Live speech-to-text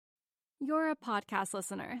You're a podcast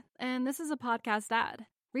listener, and this is a podcast ad.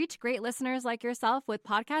 Reach great listeners like yourself with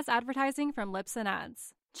podcast advertising from Libsyn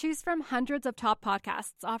Ads. Choose from hundreds of top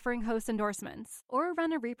podcasts offering host endorsements, or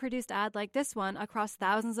run a reproduced ad like this one across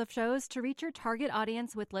thousands of shows to reach your target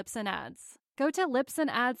audience with Libsyn Ads. Go to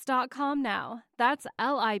libsynads.com now. That's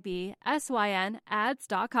LIBSYN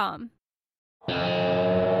ads.com.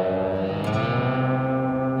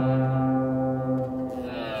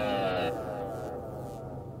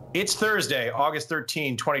 It's Thursday, August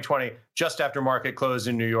 13, 2020, just after market close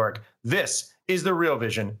in New York. This is the Real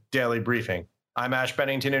Vision Daily Briefing. I'm Ash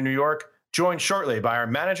Bennington in New York, joined shortly by our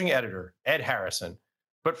managing editor, Ed Harrison.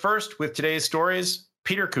 But first, with today's stories,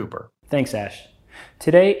 Peter Cooper. Thanks, Ash.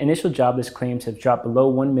 Today, initial jobless claims have dropped below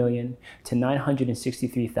 1 million to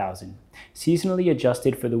 963,000, seasonally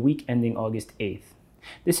adjusted for the week ending August 8th.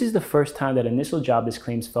 This is the first time that initial jobless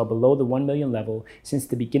claims fell below the 1 million level since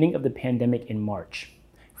the beginning of the pandemic in March.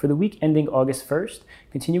 For the week ending August 1st,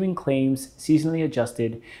 continuing claims, seasonally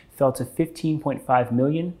adjusted, fell to 15.5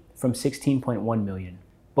 million from 16.1 million.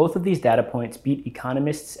 Both of these data points beat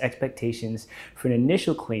economists' expectations for an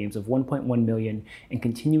initial claims of 1.1 million and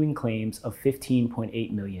continuing claims of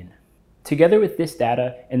 15.8 million. Together with this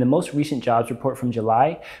data and the most recent jobs report from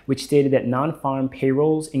July, which stated that non-farm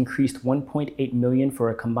payrolls increased 1.8 million for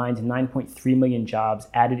a combined 9.3 million jobs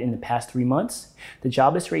added in the past 3 months, the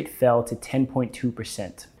jobless rate fell to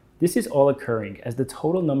 10.2%. This is all occurring as the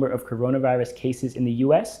total number of coronavirus cases in the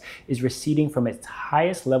US is receding from its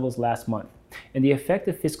highest levels last month, and the effect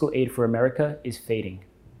of fiscal aid for America is fading.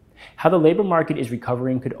 How the labor market is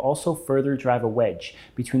recovering could also further drive a wedge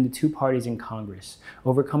between the two parties in Congress,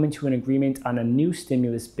 over coming to an agreement on a new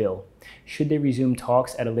stimulus bill, should they resume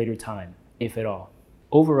talks at a later time, if at all.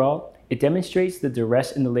 Overall, it demonstrates the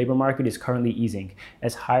duress in the labor market is currently easing,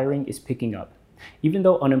 as hiring is picking up, even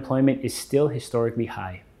though unemployment is still historically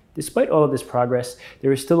high. Despite all of this progress,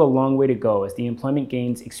 there is still a long way to go as the employment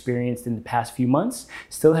gains experienced in the past few months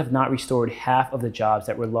still have not restored half of the jobs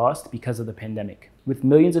that were lost because of the pandemic. With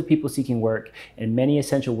millions of people seeking work and many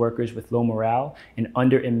essential workers with low morale and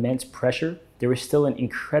under immense pressure, there is still an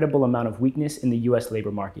incredible amount of weakness in the US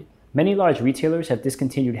labor market. Many large retailers have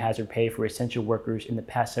discontinued hazard pay for essential workers in the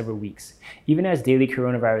past several weeks, even as daily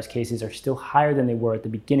coronavirus cases are still higher than they were at the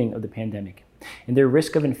beginning of the pandemic, and their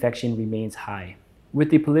risk of infection remains high. With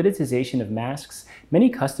the politicization of masks, many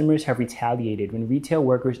customers have retaliated when retail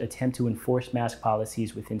workers attempt to enforce mask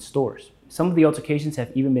policies within stores. Some of the altercations have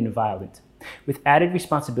even been violent. With added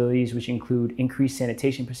responsibilities which include increased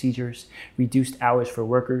sanitation procedures, reduced hours for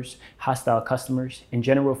workers, hostile customers, and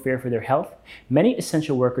general fear for their health, many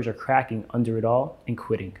essential workers are cracking under it all and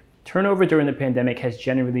quitting. Turnover during the pandemic has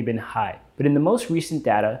generally been high, but in the most recent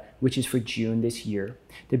data, which is for June this year,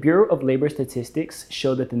 the Bureau of Labor Statistics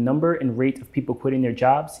show that the number and rate of people quitting their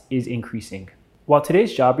jobs is increasing. While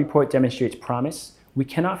today's job report demonstrates promise, we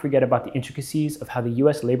cannot forget about the intricacies of how the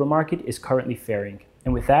US labor market is currently faring.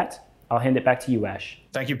 And with that, I'll hand it back to you, Ash.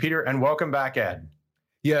 Thank you, Peter, and welcome back, Ed.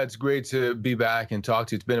 Yeah, it's great to be back and talk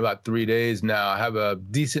to you. It's been about 3 days now. I have a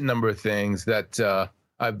decent number of things that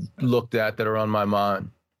I've looked at that are on my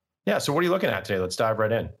mind. Yeah, so what are you looking at today? Let's dive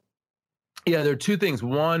right in. Yeah, there are two things.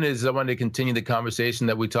 One is I wanted to continue the conversation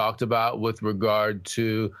that we talked about with regard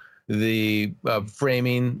to the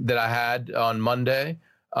framing that I had on Monday.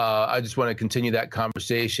 I just want to continue that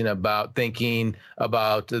conversation about thinking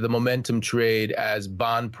about the momentum trade as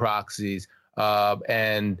bond proxies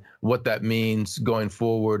and what that means going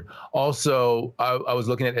forward. Also, I was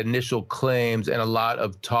looking at initial claims and a lot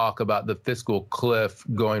of talk about the fiscal cliff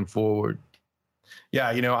going forward. Yeah,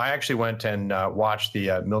 I actually went and watched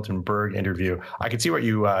the Milton Berg interview. I could see what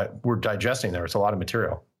you were digesting there. It's a lot of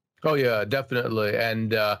material. Oh, yeah, definitely.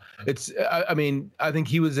 And I think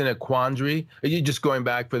he was in a quandary. Just going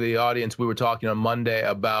back for the audience, we were talking on Monday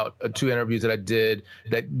about 2 interviews that I did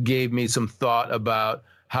that gave me some thought about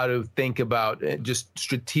how to think about just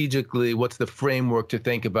strategically what's the framework to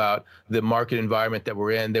think about the market environment that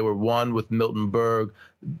we're in. They were 1 with Milton Berg,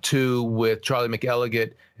 2 with Charlie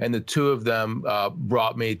McElligott, and the 2 of them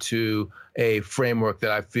brought me to a framework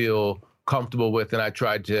that I feel comfortable with, and I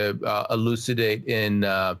tried to elucidate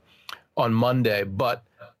on Monday. But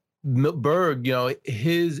Berg,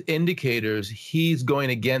 his indicators, he's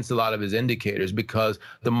going against a lot of his indicators because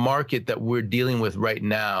the market that we're dealing with right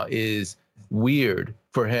now is weird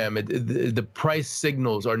for him. The price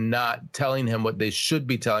signals are not telling him what they should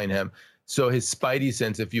be telling him. So his spidey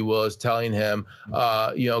sense, if you will, is telling him,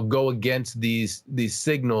 go against these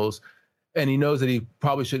signals. And he knows that he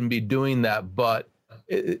probably shouldn't be doing that. But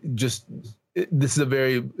this is a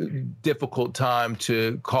very difficult time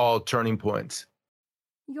to call turning points.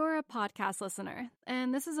 You're a podcast listener,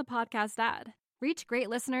 and this is a podcast ad. Reach great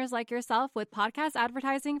listeners like yourself with podcast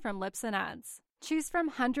advertising from Libsyn Ads. Choose from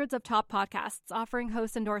hundreds of top podcasts offering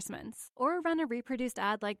host endorsements, or run a reproduced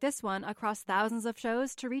ad like this one across thousands of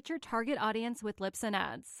shows to reach your target audience with Libsyn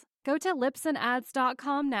Ads. Go to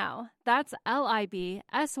libsynads.com now. That's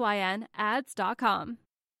LIBSYN ads.com.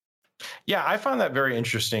 Yeah, I found that very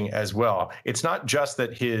interesting as well. It's not just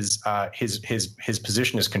that his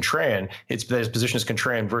position is contrarian; it's that his position is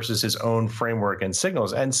contrarian versus his own framework and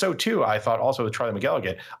signals. And so too, I thought also with Charlie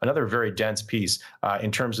McElligott, another very dense piece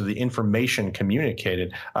in terms of the information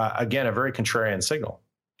communicated. Again, a very contrarian signal.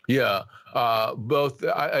 Yeah, both.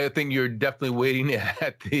 I think you're definitely waiting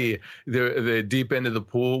at the deep end of the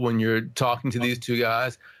pool when you're talking to these two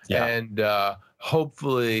guys, and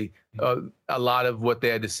hopefully a lot of what they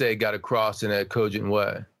had to say got across in a cogent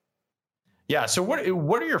way. Yeah. So what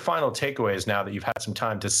are your final takeaways now that you've had some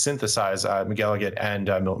time to synthesize McElligott and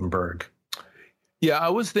Milton Berg? Yeah, I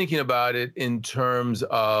was thinking about it in terms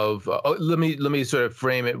of let me sort of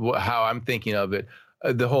frame it how I'm thinking of it.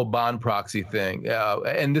 The whole bond proxy thing,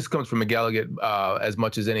 and this comes from McElligott as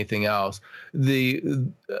much as anything else.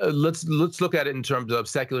 Let's look at it in terms of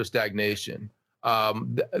secular stagnation.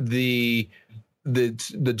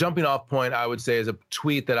 The jumping off point, I would say, is a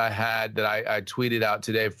tweet that I had that I tweeted out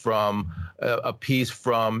today from a piece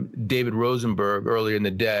from David Rosenberg earlier in the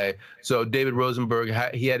day. So David Rosenberg,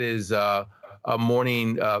 he had his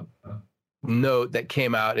morning note that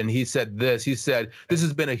came out, and he said this. He said, this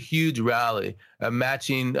has been a huge rally,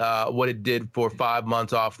 matching what it did for 5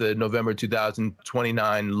 months off the November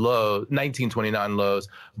 1929 lows.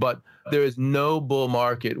 But there is no bull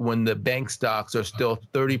market when the bank stocks are still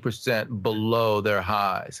 30% below their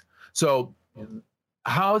highs. So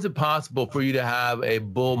how is it possible for you to have a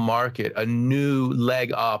bull market, a new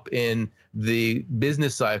leg up in the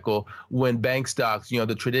business cycle, when bank stocks,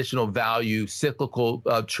 the traditional value cyclical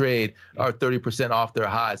trade, are 30% off their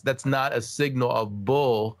highs? That's not a signal of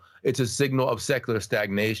bull. It's a signal of secular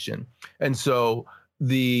stagnation. And so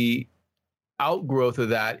the outgrowth of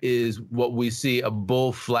that is what we see, a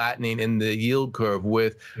bull flattening in the yield curve,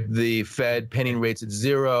 with the Fed penning rates at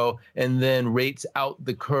zero, and then rates out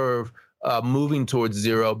the curve moving towards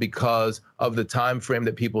zero because of the time frame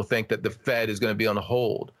that people think that the Fed is going to be on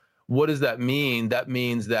hold. What does that mean? That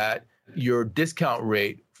means that your discount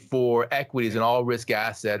rate for equities and all risk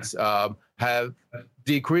assets have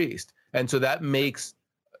decreased. And so that makes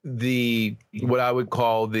what I would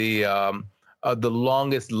call the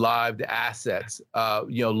longest lived assets,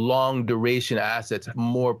 long duration assets,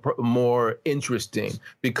 more interesting,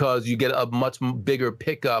 because you get a much bigger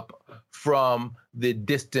pickup from the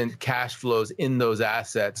distant cash flows in those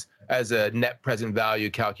assets as a net present value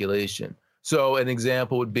calculation. So an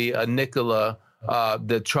example would be a Nikola,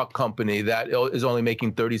 the truck company that is only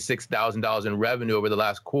making $36,000 in revenue over the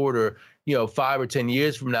last quarter. 5 or 10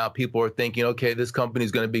 years from now, people are thinking, okay, this company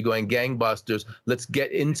is going to be going gangbusters. Let's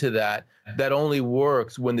get into that. That only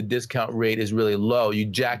works when the discount rate is really low. You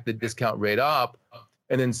jack the discount rate up,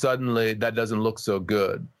 and then suddenly that doesn't look so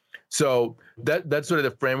good. So that's sort of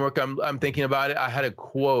the framework I'm thinking about it. I had a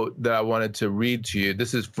quote that I wanted to read to you.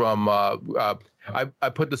 This is from I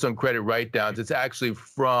put this on Credit Write-Downs. It's actually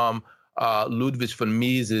from Ludwig von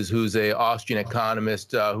Mises, who's an Austrian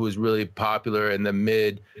economist who was really popular in the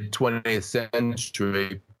mid-20th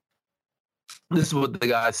century. This is what the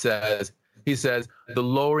guy says. He says, the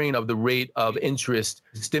lowering of the rate of interest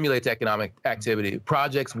stimulates economic activity.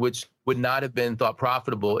 Projects which would not have been thought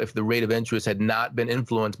profitable if the rate of interest had not been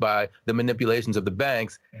influenced by the manipulations of the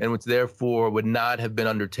banks, and which therefore would not have been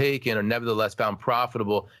undertaken, are nevertheless found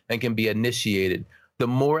profitable and can be initiated. The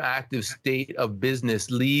more active state of business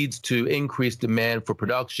leads to increased demand for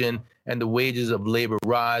production, and the wages of labor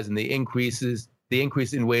rise, and the increase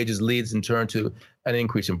in wages leads in turn to an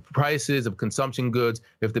increase in prices of consumption goods.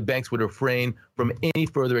 If the banks would refrain from any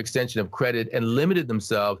further extension of credit and limited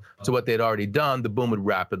themselves to what they had already done, the boom would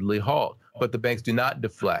rapidly halt. But the banks do not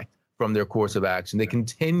deflect from their course of action. They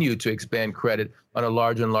continue to expand credit on a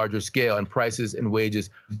larger and larger scale, and prices and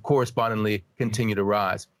wages correspondingly continue to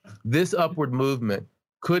rise. This upward movement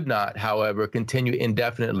could not, however, continue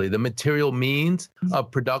indefinitely. The material means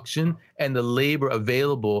of production and the labor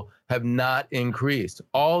available have not increased.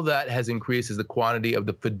 All that has increased is the quantity of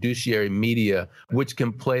the fiduciary media, which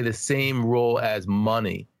can play the same role as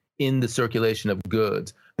money in the circulation of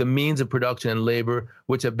goods. The means of production and labor,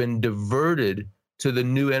 which have been diverted to the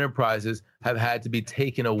new enterprises, have had to be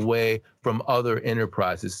taken away from other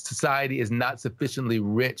enterprises. Society is not sufficiently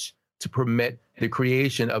rich to permit the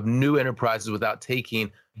creation of new enterprises without taking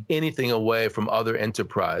anything away from other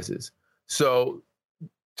enterprises. So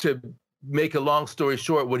to make a long story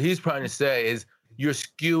short, what he's trying to say is you're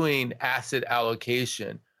skewing asset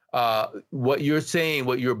allocation. What you're saying,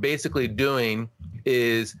 what you're basically doing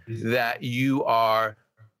is that you are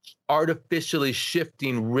artificially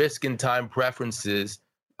shifting risk and time preferences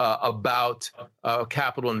about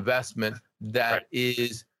capital investment that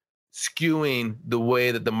is skewing the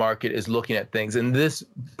way that the market is looking at things. And this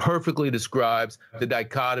perfectly describes the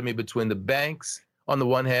dichotomy between the banks, on the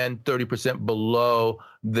one hand, 30% below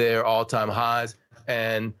their all-time highs,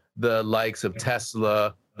 and the likes of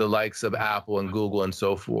Tesla, the likes of Apple and Google and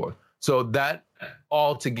so forth. So that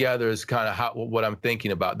altogether is kind of what I'm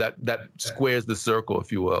thinking about. That squares the circle,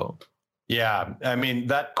 if you will. Yeah, I mean,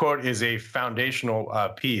 that quote is a foundational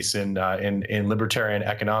piece in libertarian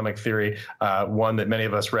economic theory, one that many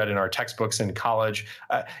of us read in our textbooks in college.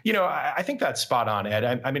 I think that's spot on,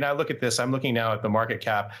 Ed. I mean, I look at this. I'm looking now at the market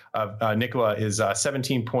cap of Nikola is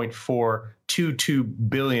 $17.422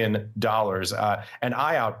 billion, and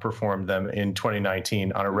I outperformed them in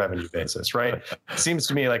 2019 on a revenue basis, right? Seems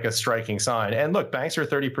to me like a striking sign. And look, banks are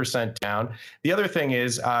 30% down. The other thing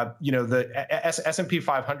is, the S&P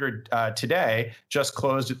 500 today just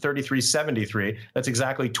closed at 3373. That's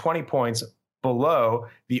exactly 20 points below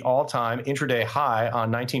the all-time intraday high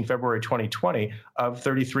on 19 February 2020 of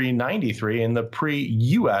 3393 in the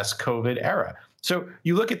pre-US COVID era. So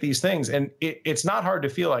you look at these things, and it's not hard to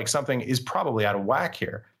feel like something is probably out of whack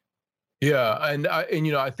here. Yeah, and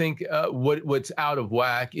I think what's out of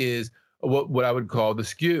whack is what I would call the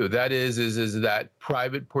skew. That is that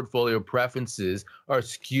private portfolio preferences are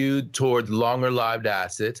skewed towards longer-lived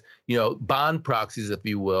assets, bond proxies, if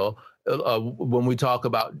you will. When we talk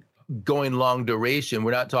about going long duration,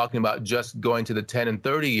 we're not talking about just going to the 10 and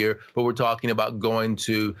 30 year, but we're talking about going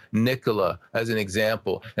to Nikola as an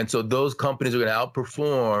example. And so those companies are going to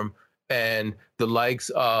outperform, and the likes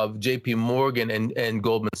of JP Morgan and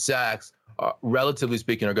Goldman Sachs, relatively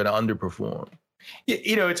speaking, are going to underperform.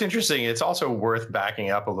 It's interesting. It's also worth backing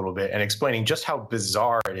up a little bit and explaining just how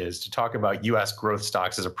bizarre it is to talk about U.S. growth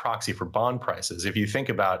stocks as a proxy for bond prices. If you think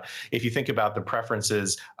about the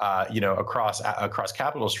preferences, across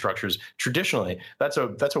capital structures, traditionally, that's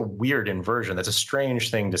a weird inversion. That's a strange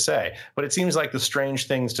thing to say. But it seems like the strange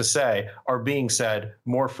things to say are being said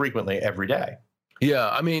more frequently every day. Yeah,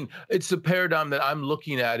 I mean, it's a paradigm that I'm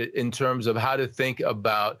looking at it in terms of how to think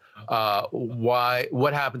about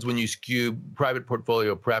what happens when you skew private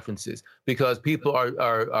portfolio preferences, because people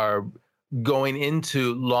are going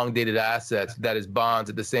into long dated assets, that is bonds,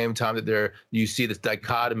 at the same time that you see this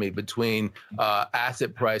dichotomy between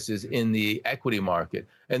asset prices in the equity market.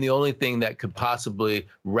 And the only thing that could possibly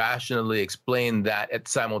rationally explain that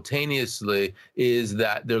simultaneously is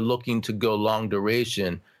that they're looking to go long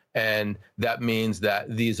duration. And that means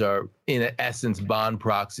that these are, in essence, bond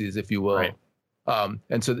proxies, if you will. Right.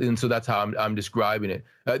 And so that's how I'm describing it.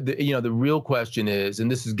 The real question is,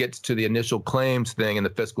 and this gets to the initial claims thing and the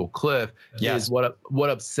fiscal cliff, yes, is what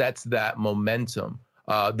upsets that momentum,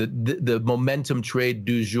 the momentum trade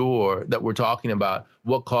du jour that we're talking about.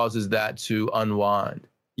 What causes that to unwind?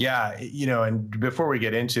 Yeah, and before we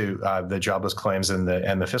get into the jobless claims and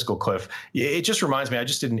the fiscal cliff, it just reminds me, I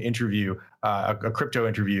just did an interview, a crypto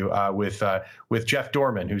interview with Jeff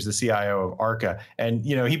Dorman, who's the CIO of Arca, and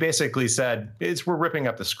he basically said, we're ripping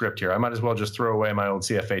up the script here. I might as well just throw away my old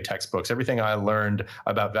CFA textbooks. Everything I learned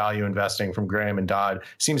about value investing from Graham and Dodd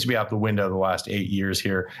seems to be out the window the last 8 years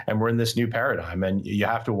here, and we're in this new paradigm, and you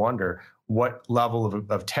have to wonder what level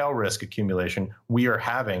of tail risk accumulation we are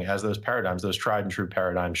having as those tried and true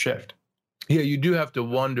paradigms shift. Yeah, you do have to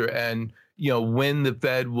wonder, and when the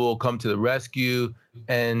Fed will come to the rescue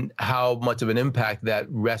and how much of an impact that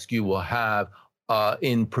rescue will have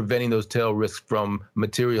in preventing those tail risks from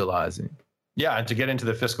materializing. Yeah, and to get into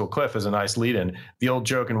the fiscal cliff is a nice lead-in. The old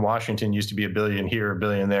joke in Washington used to be $1 billion here, $1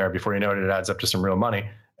 billion there. Before you know it, it adds up to some real money.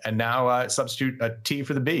 And now substitute a T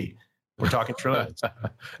for the B. We're talking trillions.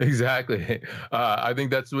 Exactly. I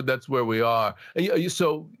think that's where we are.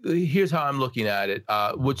 So here's how I'm looking at it,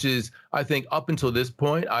 which is, I think up until this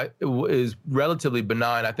point, is relatively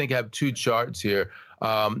benign. I think I have two charts here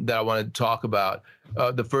that I want to talk about.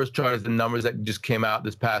 The first chart is the numbers that just came out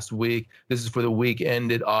this past week. This is for the week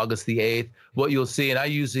ended August the 8th. What you'll see, and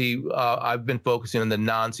I've been focusing on the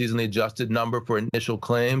non-seasonally adjusted number for initial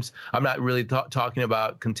claims. I'm not really talking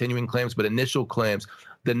about continuing claims, but initial claims.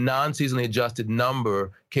 The non-seasonally adjusted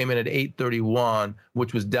number came in at 831,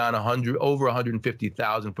 which was down over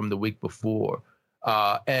 150,000 from the week before.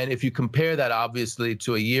 And if you compare that, obviously,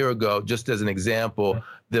 to a year ago, just as an example,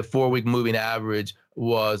 the 4-week moving average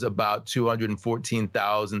was about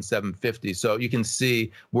 214,750. So you can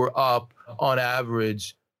see we're up on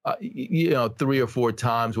average 3 or 4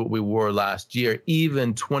 times what we were last year,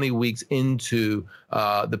 even 20 weeks into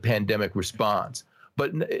the pandemic response.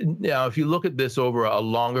 But now, if you look at this over a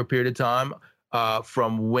longer period of time,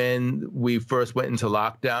 from when we first went into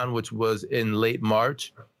lockdown, which was in late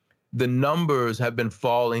March, the numbers have been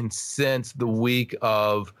falling since the week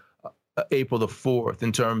of April the 4th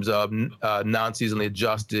in terms of non-seasonally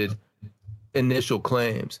adjusted initial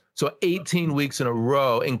claims. So 18 weeks in a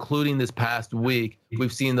row, including this past week,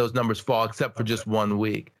 we've seen those numbers fall, except for just 1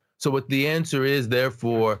 week. So what the answer is,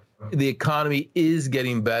 therefore, the economy is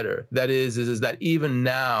getting better. That is that even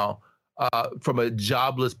now, from a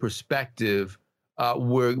jobless perspective,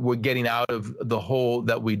 we're getting out of the hole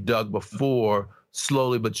that we dug before,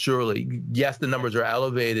 slowly but surely. Yes, the numbers are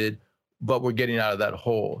elevated, but we're getting out of that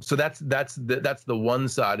hole. So that's the one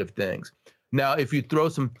side of things. Now, if you throw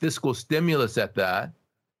some fiscal stimulus at that,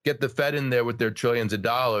 get the Fed in there with their trillions of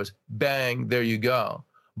dollars, bang, there you go.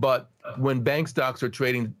 But when bank stocks are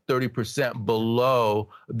trading 30% below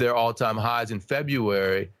their all-time highs in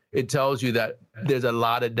February, it tells you that there's a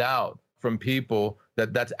lot of doubt from people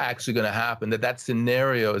that that's actually going to happen, that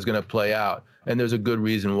scenario is going to play out. And there's a good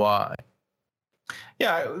reason why.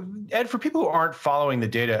 Yeah, Ed, for people who aren't following the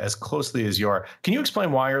data as closely as you are, can you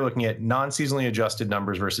explain why you're looking at non-seasonally adjusted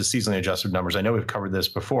numbers versus seasonally adjusted numbers? I know we've covered this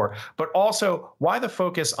before, but also why the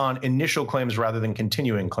focus on initial claims rather than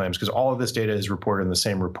continuing claims? Because all of this data is reported in the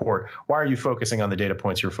same report. Why are you focusing on the data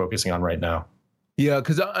points you're focusing on right now? Yeah,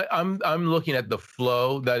 because I'm looking at the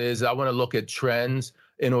flow. That is, I want to look at trends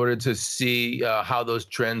in order to see how those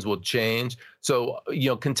trends will change. So,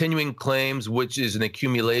 continuing claims, which is an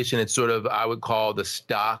accumulation, it's sort of, I would call the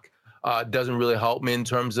stock, doesn't really help me in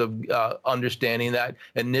terms of understanding that.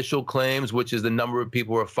 Initial claims, which is the number of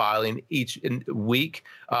people who are filing each week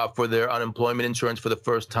for their unemployment insurance for the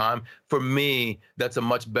first time. For me, that's a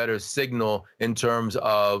much better signal in terms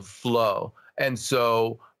of flow. And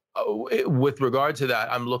so with regard to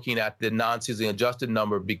that, I'm looking at the non-seasonally adjusted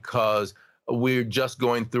number because we're just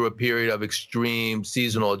going through a period of extreme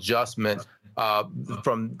seasonal adjustment.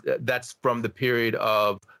 That's from the period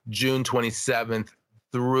of June 27th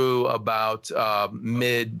through about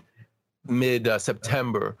mid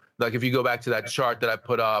September. Like if you go back to that chart that I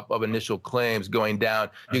put up of initial claims going down,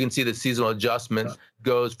 you can see the seasonal adjustment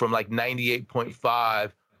goes from like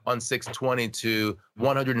 98.5 on 6/20 to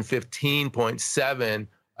 115.7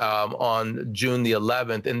 on June the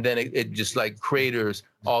 11th, and then it just like craters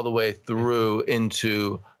all the way through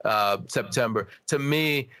into September. To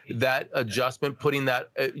me, that adjustment, putting that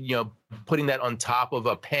on top of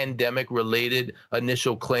a pandemic-related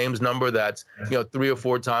initial claims number that's 3 or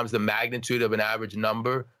 4 times the magnitude of an average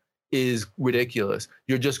number, is ridiculous.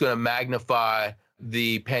 You're just going to magnify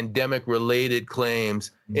the pandemic-related claims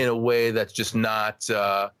in a way that's just not.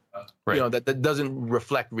 Right. That doesn't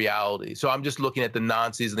reflect reality. So I'm just looking at the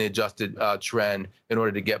non-seasonally adjusted trend in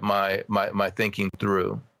order to get my thinking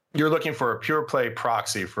through. You're looking for a pure play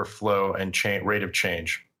proxy for flow and rate of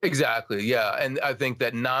change. Exactly. Yeah. And I think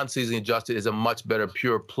that non-seasonally adjusted is a much better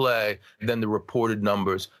pure play than the reported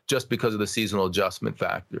numbers just because of the seasonal adjustment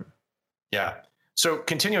factor. Yeah. So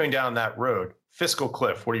continuing down that road, fiscal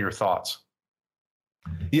cliff, what are your thoughts?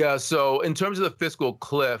 Yeah, so in terms of the fiscal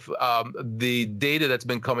cliff, the data that's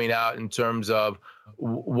been coming out in terms of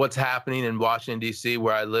what's happening in Washington, D.C.,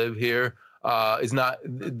 where I live here, is not,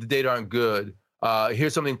 the data aren't good.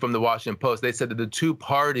 Here's something from the Washington Post. They said that the two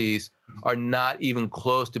parties are not even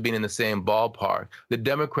close to being in the same ballpark. The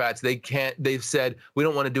Democrats, they've said, we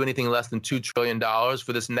don't want to do anything less than $2 trillion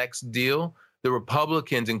for this next deal. The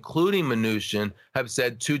Republicans, including Mnuchin, have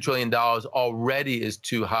said $2 trillion already is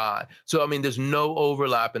too high. So, I mean, there's no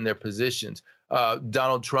overlap in their positions.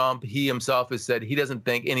 Donald Trump, he himself has said he doesn't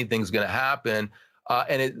think anything's going to happen.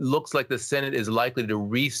 And it looks like the Senate is likely to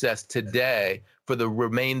recess today for the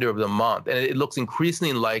remainder of the month. And it looks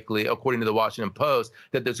increasingly likely, according to the Washington Post,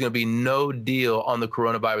 that there's going to be no deal on the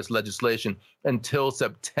coronavirus legislation until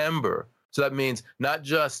September. So that means not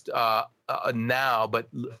just now, but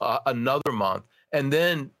another month. And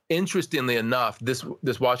then, interestingly enough, this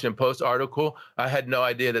Washington Post article, I had no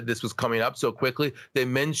idea that this was coming up so quickly. They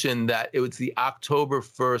mentioned that it was the October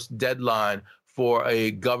 1st deadline for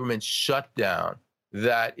a government shutdown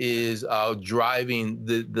that is driving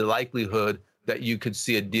the likelihood that you could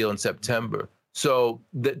see a deal in September. So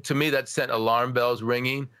to me, that sent alarm bells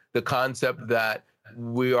ringing. The concept that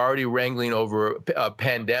we're already wrangling over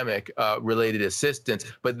pandemic related assistance,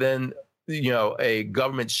 but then, a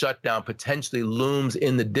government shutdown potentially looms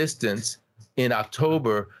in the distance in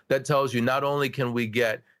October. That tells you not only can we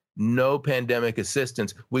get no pandemic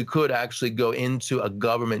assistance, we could actually go into a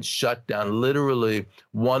government shutdown literally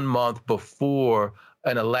 1 month before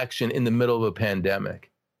an election in the middle of a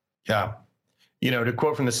pandemic. Yeah. To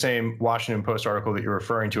quote from the same Washington Post article that you're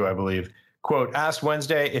referring to, I believe, quote, asked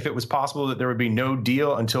Wednesday if it was possible that there would be no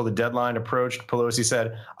deal until the deadline approached, Pelosi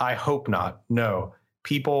said, "I hope not. No,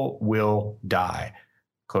 people will die."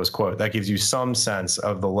 Close quote. That gives you some sense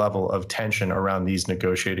of the level of tension around these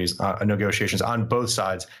negotiations on both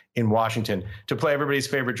sides in Washington. To play everybody's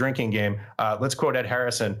favorite drinking game, let's quote Ed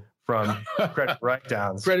Harrison from Credit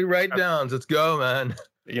Write-Downs. Credit Write-Downs. Let's go, man.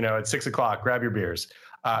 At 6 o'clock, grab your beers.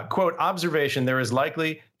 Quote, observation, there is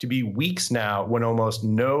likely to be weeks now when almost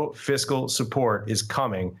no fiscal support is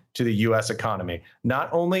coming to the U.S. economy. Not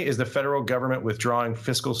only is the federal government withdrawing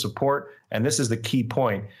fiscal support, and this is the key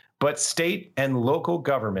point, but state and local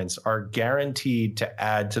governments are guaranteed to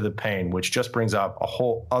add to the pain, which just brings up a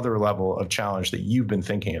whole other level of challenge that you've been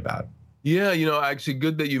thinking about. Yeah, actually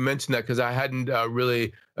good that you mentioned that, because I hadn't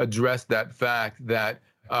really addressed that fact that,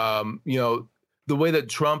 the way that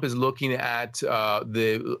Trump is looking at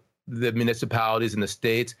the municipalities and the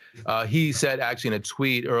states, he said actually in a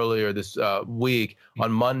tweet earlier this week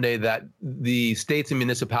on Monday that the states and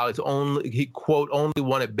municipalities only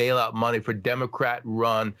want to bail out money for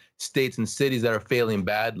Democrat-run states and cities that are failing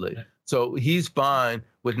badly. So he's fine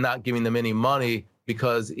with not giving them any money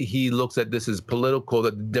because he looks at this as political,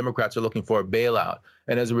 that the Democrats are looking for a bailout.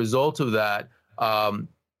 And as a result of that,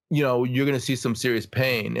 you're going to see some serious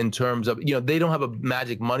pain in terms of, they don't have a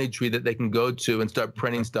magic money tree that they can go to and start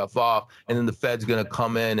printing stuff off, and then the Fed's going to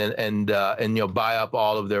come in and buy up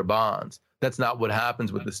all of their bonds. That's not what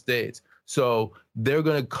happens with the states. So they're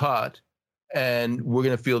going to cut, and we're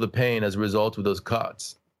going to feel the pain as a result of those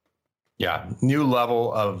cuts. Yeah, new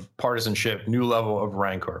level of partisanship, new level of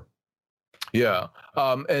rancor. Yeah.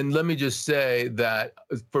 And let me just say that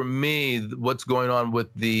for me, what's going on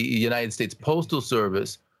with the United States Postal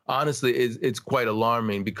Service, honestly, it's quite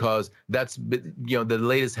alarming, because that's, the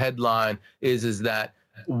latest headline is that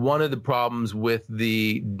one of the problems with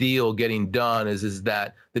the deal getting done is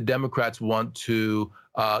that the Democrats want to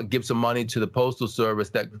give some money to the Postal Service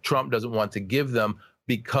that Trump doesn't want to give them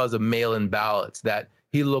because of mail-in ballots, that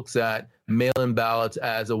he looks at mail-in ballots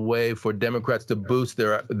as a way for Democrats to boost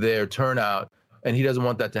their turnout, and he doesn't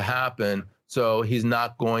want that to happen. So he's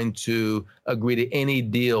not going to agree to any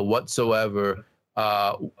deal whatsoever,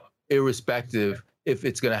 irrespective if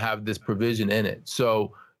it's going to have this provision in it.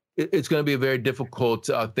 So it's going to be a very difficult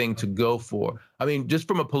thing to go for. I mean, just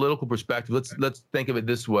from a political perspective, let's think of it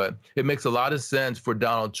this way. It makes a lot of sense for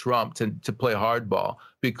Donald Trump to play hardball,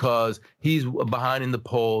 because he's behind in the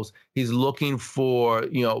polls. He's looking for,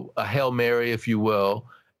 a Hail Mary, if you will.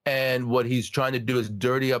 And what he's trying to do is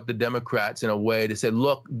dirty up the Democrats in a way to say,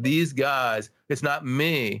 look, these guys, it's not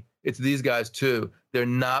me, it's these guys too. They're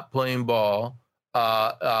not playing ball.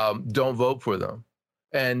 Don't vote for them.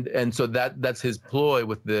 And so that's his ploy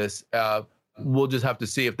with this. We'll just have to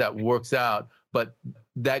see if that works out. But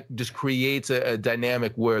that just creates a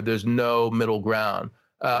dynamic where there's no middle ground.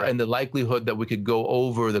 Right. And the likelihood that we could go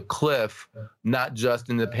over the cliff, not just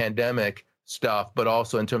in the pandemic stuff, but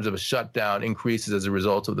also in terms of a shutdown, increases as a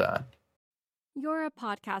result of that. You're a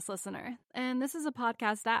podcast listener, and this is a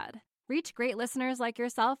podcast ad. Reach great listeners like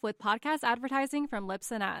yourself with podcast advertising from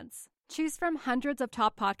Libsyn Ads. Choose from hundreds of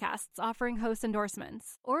top podcasts offering host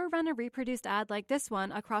endorsements, or run a reproduced ad like this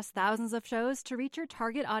one across thousands of shows to reach your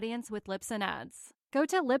target audience with Libsyn Ads. Go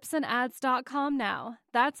to libsynads.com now.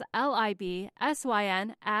 That's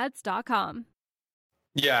LIBSYN ads.com.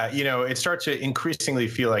 Yeah, it starts to increasingly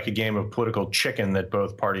feel like a game of political chicken that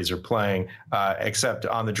both parties are playing, except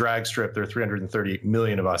on the drag strip, there are 330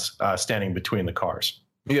 million of us standing between the cars.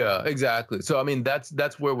 Yeah, exactly. So, I mean,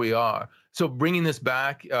 that's where we are. So bringing this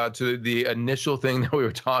back to the initial thing that we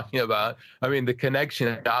were talking about, I mean, the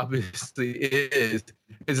connection obviously is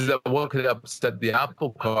that what could upset the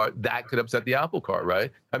apple cart, that could upset the apple cart,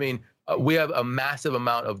 right? I mean, we have a massive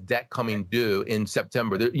amount of debt coming due in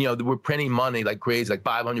September. We're printing money like crazy, like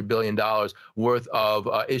 $500 billion worth of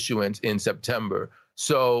issuance in September.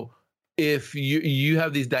 So if you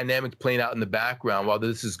have these dynamics playing out in the background while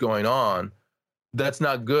this is going on, that's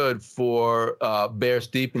not good for bear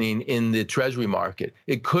steepening in the Treasury market.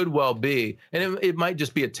 It could well be, and it might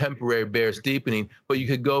just be a temporary bear steepening, but you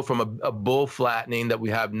could go from a bull flattening that we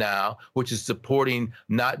have now, which is supporting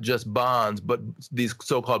not just bonds, but these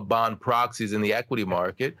so-called bond proxies in the equity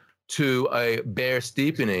market, to a bear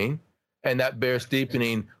steepening. And that bear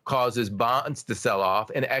steepening causes bonds to sell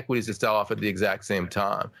off and equities to sell off at the exact same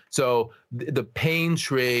time. So the pain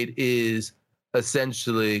trade is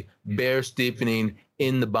essentially bear steepening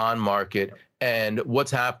in the bond market, and what's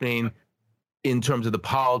happening in terms of the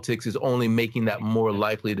politics is only making that more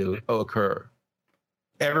likely to occur.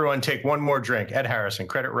 Everyone take one more drink. Ed Harrison,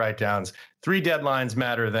 credit write-downs. 3 deadlines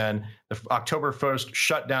matter then. The October 1st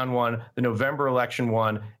shutdown one, the November election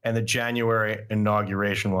one, and the January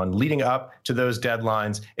inauguration one. Leading up to those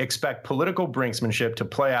deadlines, expect political brinksmanship to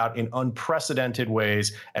play out in unprecedented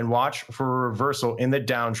ways and watch for a reversal in the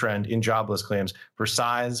downtrend in jobless claims for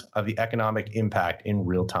size of the economic impact in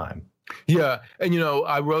real time. Yeah. And,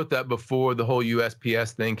 I wrote that before the whole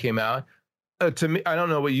USPS thing came out. To me, I don't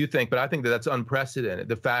know what you think, but I think that that's unprecedented.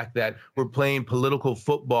 The fact that we're playing political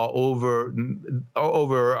football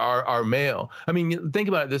over our mail. I mean, think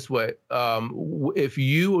about it this way. If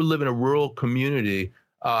you live in a rural community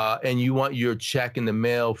and you want your check in the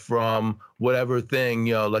mail from whatever thing,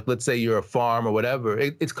 like let's say you're a farm or whatever,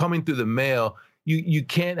 it's coming through the mail. You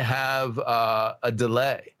can't have a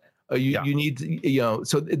delay. You need to,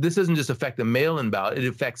 so this doesn't just affect the mail-in ballot, it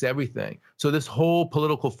affects everything. So this whole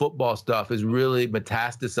political football stuff is really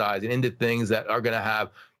metastasizing into things that are going to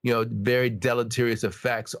have, very deleterious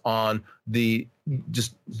effects on the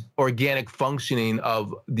just organic functioning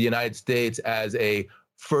of the United States as a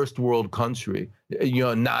first world country,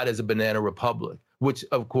 not as a banana republic, which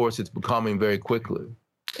of course it's becoming very quickly.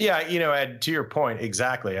 Yeah, Ed, to your point,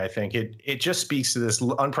 exactly. I think it just speaks to this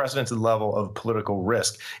unprecedented level of political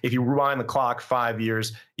risk. If you rewind the clock 5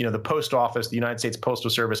 years, the post office, the United States Postal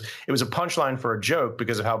Service, it was a punchline for a joke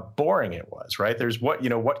because of how boring it was, right? There's what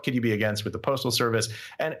could you be against with the Postal Service?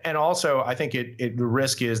 And also, I think the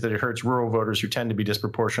risk is that it hurts rural voters who tend to be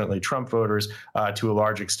disproportionately Trump voters to a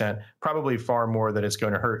large extent, probably far more that it's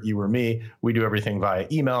going to hurt you or me. We do everything via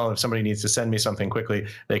email. If somebody needs to send me something quickly,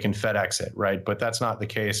 they can FedEx it, right? But that's not the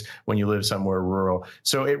case when you live somewhere rural.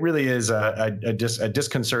 So it really is a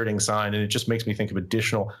disconcerting sign, and it just makes me think of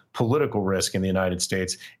additional political risk in the United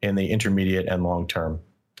States in the intermediate and long term.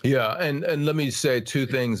 Yeah, and let me say 2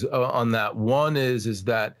 things on that. One is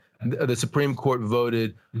that the Supreme Court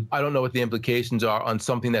voted, I don't know what the implications are on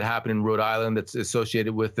something that happened in Rhode Island that's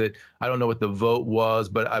associated with it. I don't know what the vote was,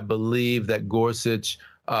 but I believe that Gorsuch,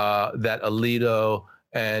 that Alito,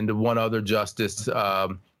 and one other justice,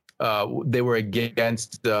 they were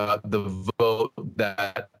against the vote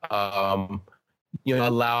that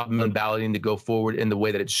allowed balloting to go forward in the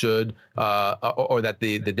way that it should, or that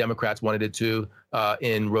the Democrats wanted it to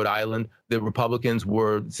in Rhode Island. The Republicans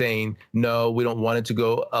were saying, no, we don't want it to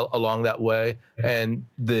go along that way. And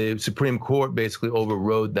the Supreme Court basically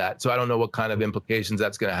overrode that. So I don't know what kind of implications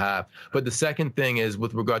that's going to have. But the second thing is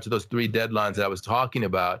with regard to those 3 deadlines that I was talking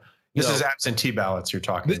about. This is absentee ballots you're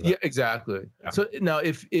talking about. Yeah, exactly. Yeah. So now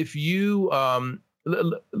if you,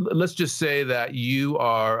 let's just say that you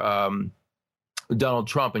are Donald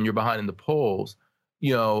Trump and you're behind in the polls,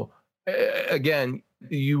 again,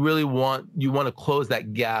 you want to close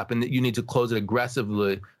that gap, and that you need to close it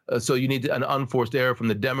aggressively. So you need an unforced error from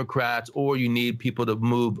the Democrats, or you need people to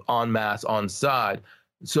move en masse on side.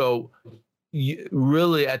 So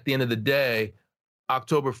really, at the end of the day,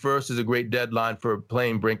 October 1st is a great deadline for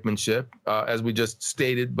playing brinkmanship, as we just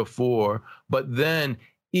stated before. But then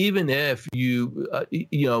even if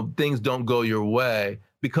things don't go your way,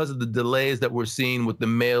 because of the delays that we're seeing with the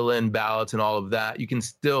mail-in ballots and all of that,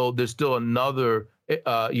 there's still another,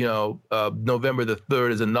 November the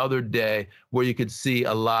 3rd is another day where you could see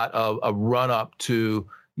a lot of a run up to,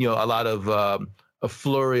 a lot of a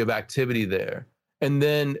flurry of activity there. And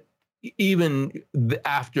then even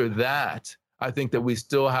after that, I think that we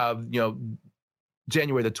still have,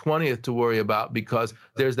 January the 20th to worry about, because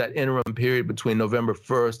there's that interim period between November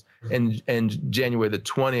 1st and January the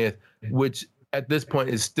 20th, which at this point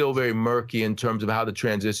is still very murky in terms of how the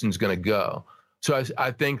transition is going to go. So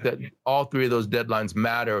I think that all 3 of those deadlines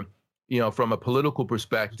matter, from a political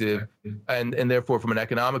perspective and therefore from an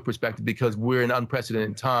economic perspective, because we're in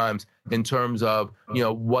unprecedented times in terms of,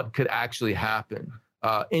 what could actually happen.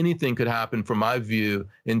 Anything could happen from my view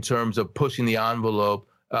in terms of pushing the envelope.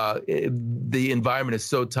 The environment is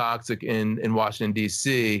so toxic in Washington,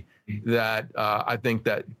 D.C. that I think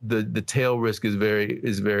that the tail risk is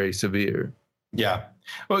very severe. Yeah.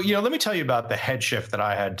 Well, let me tell you about the head shift that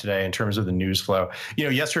I had today in terms of the news flow.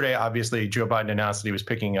 Yesterday, obviously, Joe Biden announced that he was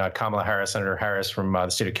picking Kamala Harris, Senator Harris from the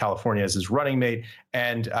state of California, as his running mate.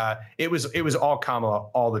 And it was all Kamala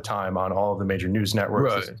all the time on all of the major news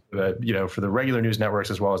networks, right. For the regular news networks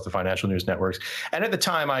as well as the financial news networks. And at the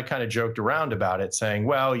time, I kind of joked around about it, saying,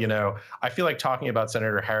 well, I feel like talking about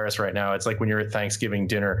Senator Harris right now. It's like when you're at Thanksgiving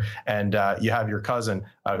dinner and you have your cousin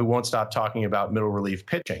who won't stop talking about middle relief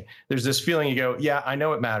pitching. There's this feeling you go, yeah, I know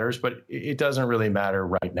know it matters, but it doesn't really matter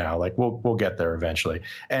right now. Like we'll get there eventually.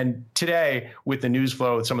 And today, with the news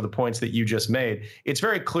flow, with some of the points that you just made, it's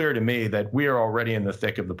very clear to me that we are already in the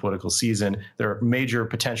thick of the political season. There are major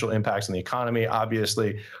potential impacts on the economy.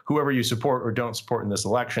 Obviously, whoever you support or don't support in this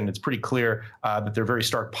election, it's pretty clear that there are very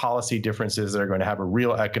stark policy differences that are going to have a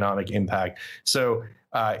real economic impact. So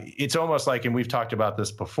it's almost like, and we've talked about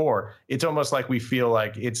this before, it's almost like we feel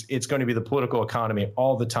like it's going to be the political economy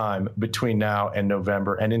all the time between now and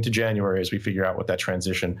November and into January as we figure out what that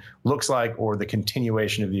transition looks like or the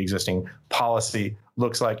continuation of the existing policy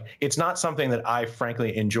looks like. It's not something that I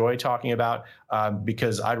frankly enjoy talking about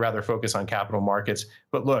because I'd rather focus on capital markets.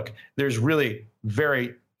 But look, there's really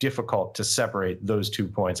very difficult to separate those 2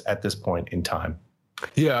 points at this point in time.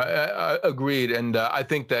 Yeah, agreed. And I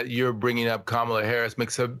think that you're bringing up Kamala Harris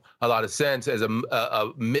makes a lot of sense as a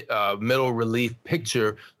middle relief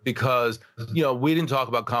picture because, we didn't talk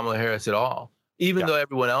about Kamala Harris at all. Even though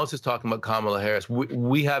everyone else is talking about Kamala Harris,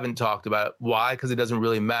 we haven't talked about it. Why? Because it doesn't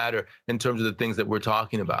really matter in terms of the things that we're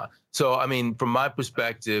talking about. So, I mean, from my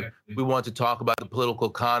perspective, we want to talk about the political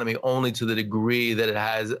economy only to the degree that it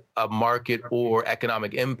has a market or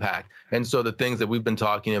economic impact. And so the things that we've been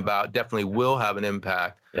talking about definitely will have an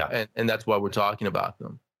impact. Yeah. And that's why we're talking about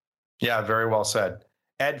them. Yeah, very well said.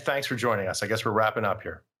 Ed, thanks for joining us. I guess we're wrapping up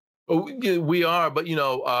here. Oh, we are. But,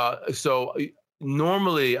 so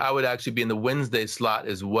normally I would actually be in the Wednesday slot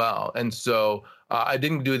as well. And so I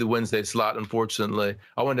didn't do the Wednesday slot, unfortunately.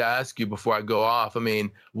 I wanted to ask you before I go off, I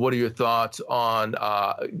mean, what are your thoughts on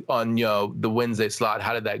the Wednesday slot?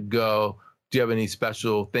 How did that go? Do you have any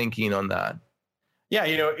special thinking on that? Yeah,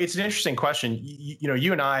 it's an interesting question.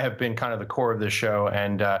 You and I have been kind of the core of this show,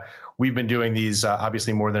 and we've been doing these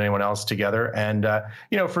obviously more than anyone else together. And,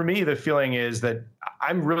 for me, the feeling is that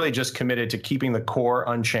I'm really just committed to keeping the core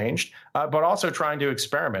unchanged, but also trying to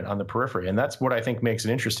experiment on the periphery. And that's what I think makes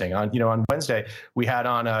it interesting. On Wednesday, we had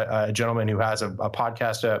on a gentleman who has a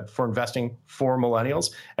podcast for investing for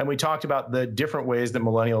millennials. And we talked about the different ways that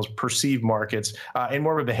millennials perceive markets in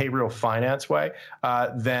more of a behavioral finance way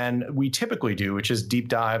than we typically do, which is deep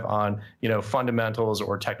dive on, fundamentals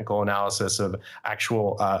or technical analysis of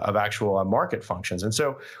actual market functions. And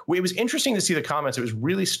so it was interesting to see the comments. It was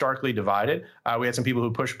really starkly divided. We had some people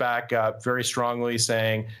who pushed back very strongly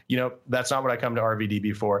saying, that's not what I come to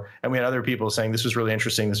RVDB for. And we had other people saying this was really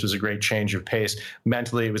interesting. This was a great change of pace.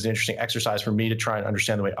 Mentally, it was an interesting exercise for me to try and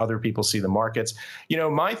understand the way other people see the markets.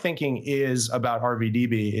 My thinking is about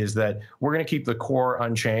RVDB is that we're going to keep the core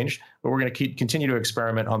unchanged, but we're going to continue to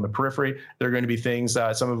experiment on the periphery. There are going to be things,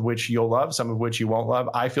 some of which you'll love, some of which you won't love.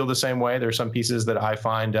 I feel the same way. There's some pieces that I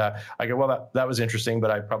find, I go, well, that was interesting, but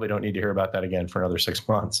I probably don't need to hear about that again for another 6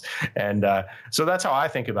 months. And so that's how I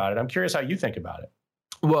think about it. I'm curious how you think about it.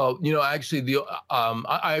 Well, actually,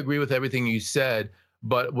 I agree with everything you said.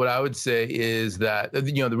 But what I would say is that,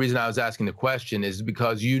 the reason I was asking the question is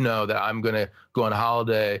because that I'm going to go on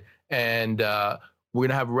holiday and we're going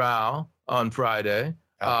to have Rao on Friday.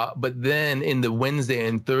 But then in the Wednesday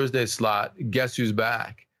and Thursday slot, guess who's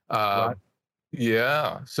back?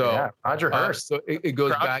 Yeah. So Roger Hurst. So it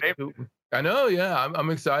goes back to. I know, yeah. I'm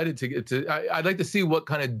excited to get to. I'd like to see what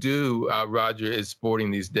kind of do Roger is sporting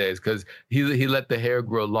these days because he let the hair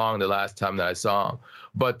grow long the last time that I saw him.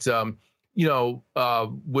 But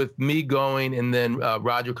with me going and then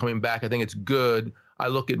Roger coming back, I think it's good. I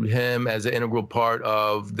look at him as an integral part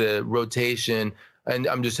of the rotation, and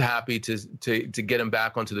I'm just happy to get him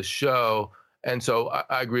back onto the show. And so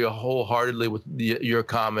I agree wholeheartedly with your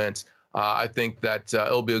comments. I think that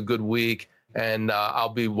it'll be a good week. And I'll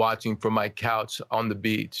be watching from my couch on the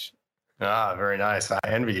beach. Very nice. I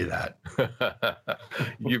envy you that.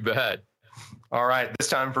 You bet. All right. This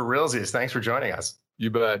time for realsies. Thanks for joining us. You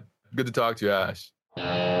bet. Good to talk to you, Ash.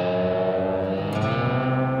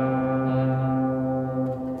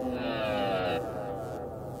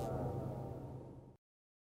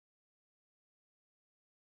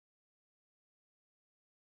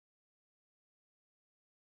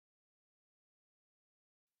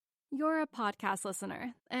 You're a podcast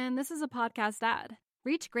listener, and this is a podcast ad.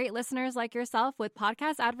 Reach great listeners like yourself with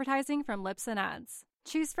podcast advertising from Libsyn Ads.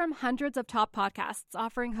 Choose from hundreds of top podcasts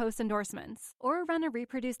offering host endorsements, or run a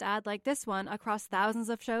reproduced ad like this one across thousands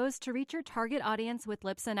of shows to reach your target audience with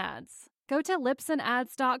Libsyn Ads. Go to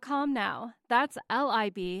libsynads.com now. That's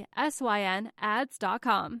LIBSYN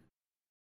ads.com.